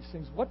about these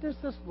things. What does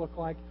this look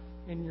like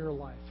in your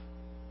life?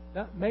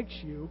 That makes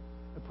you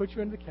and puts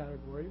you into the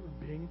category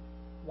of being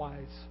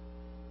wise.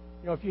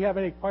 If you have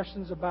any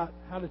questions about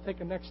how to take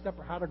a next step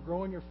or how to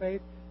grow in your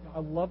faith,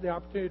 I'd love the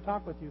opportunity to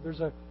talk with you.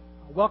 There's a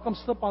welcome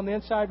slip on the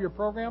inside of your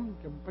program.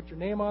 You can put your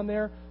name on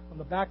there. On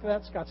the back of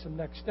that, it's got some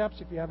next steps.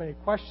 If you have any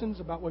questions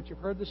about what you've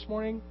heard this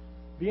morning,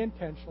 be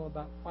intentional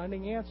about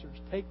finding answers.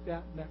 Take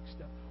that next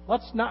step.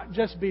 Let's not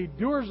just be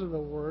doers of the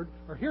word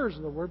or hearers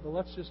of the word, but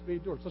let's just be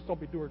doers. Let's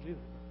don't be doers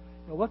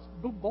either. Let's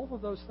do both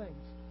of those things.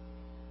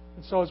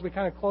 And so as we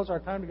kind of close our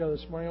time together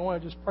this morning, I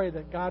want to just pray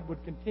that God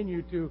would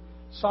continue to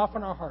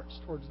soften our hearts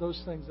towards those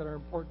things that are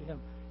important to Him.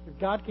 If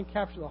God can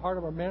capture the heart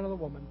of our man or the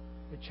woman,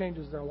 it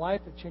changes their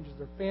life, it changes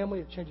their family,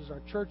 it changes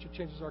our church, it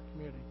changes our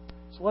community.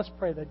 So let's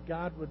pray that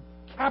God would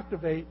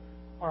captivate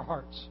our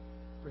hearts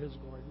for His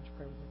glory. Would you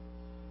pray with me?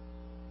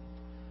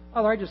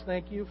 Father, I just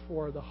thank You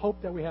for the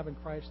hope that we have in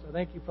Christ. I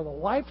thank You for the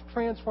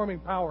life-transforming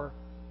power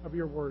of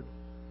Your Word.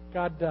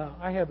 God,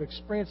 I have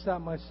experienced that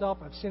myself.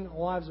 I've seen it in the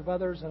lives of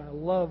others, and I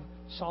love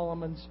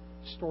Solomon's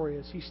story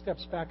as he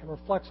steps back and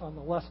reflects on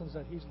the lessons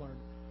that he's learned.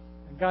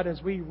 And God,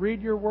 as we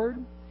read Your Word,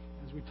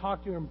 as we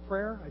talk to You in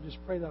prayer, I just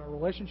pray that our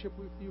relationship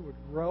with You would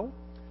grow.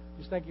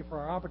 Just thank You for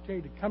our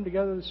opportunity to come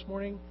together this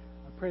morning.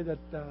 I pray that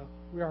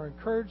we are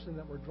encouraged and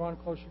that we're drawn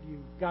closer to You.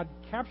 God,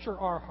 capture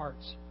our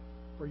hearts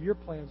for Your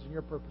plans and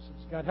Your purposes.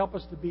 God, help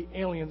us to be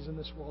aliens in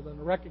this world and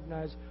to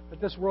recognize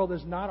that this world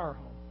is not our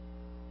home.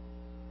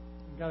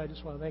 And God, I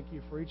just want to thank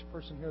You for each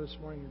person here this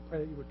morning and pray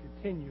that You would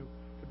continue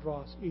to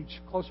draw us each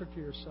closer to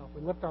Yourself.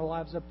 We lift our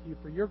lives up to You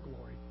for Your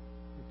glory.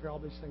 We pray all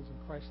these things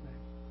in Christ's name.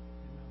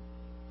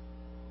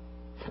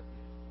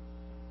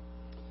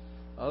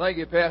 Well, thank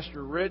you,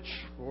 Pastor Rich,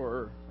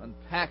 for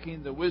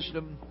unpacking the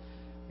wisdom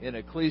in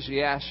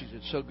Ecclesiastes.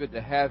 It's so good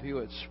to have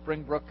you at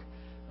Springbrook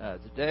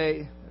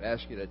today. I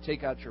ask you to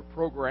take out your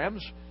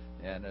programs,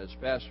 and as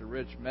Pastor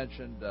Rich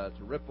mentioned, to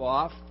rip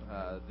off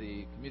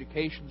the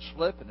communication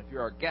slip. And if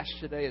you're our guest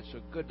today, it's so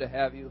good to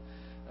have you.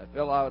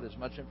 Fill out as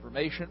much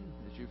information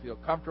as you feel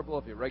comfortable.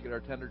 If you're a regular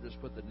attender, just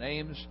put the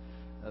names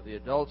of the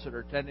adults that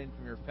are attending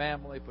from your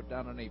family. Put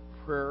down any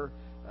prayer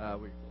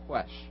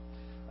requests.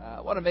 I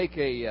want to make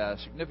a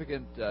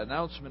significant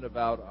announcement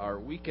about our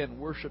weekend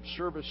worship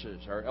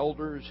services. Our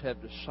elders have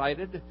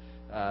decided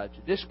to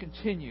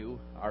discontinue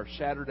our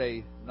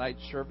Saturday night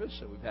service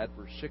that we've had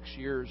for 6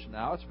 years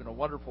now. It's been a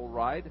wonderful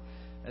ride.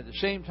 At the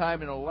same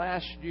time, in the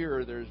last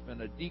year, there's been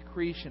a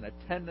decrease in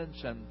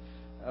attendance, and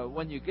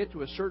when you get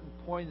to a certain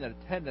point in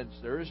attendance,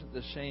 there isn't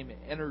the same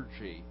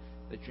energy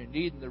that you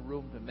need in the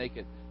room to make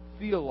it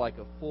feel like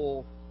a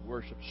full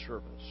worship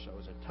service. So it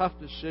was a tough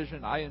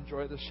decision. I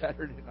enjoy the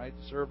Saturday night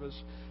service,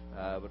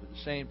 but at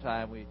the same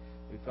time, we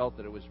felt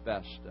that it was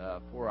best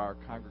for our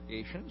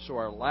congregation. So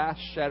our last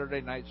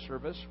Saturday night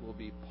service will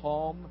be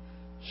Palm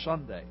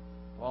Sunday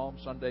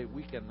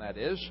weekend, that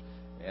is.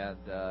 And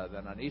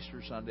then on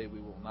Easter Sunday, we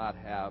will not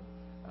have,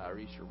 or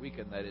Easter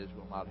weekend, that is, we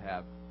will not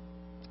have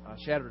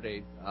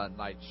Saturday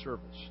night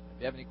service. If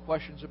you have any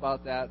questions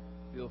about that,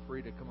 feel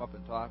free to come up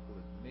and talk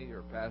with me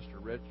or Pastor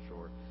Rich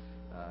or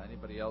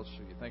anybody else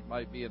who you think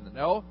might be in the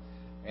know,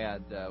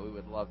 and we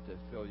would love to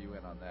fill you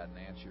in on that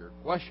and answer your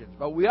questions.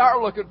 But we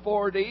are looking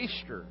forward to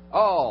Easter.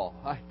 Oh,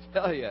 I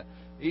tell you,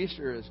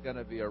 Easter is going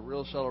to be a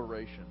real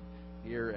celebration here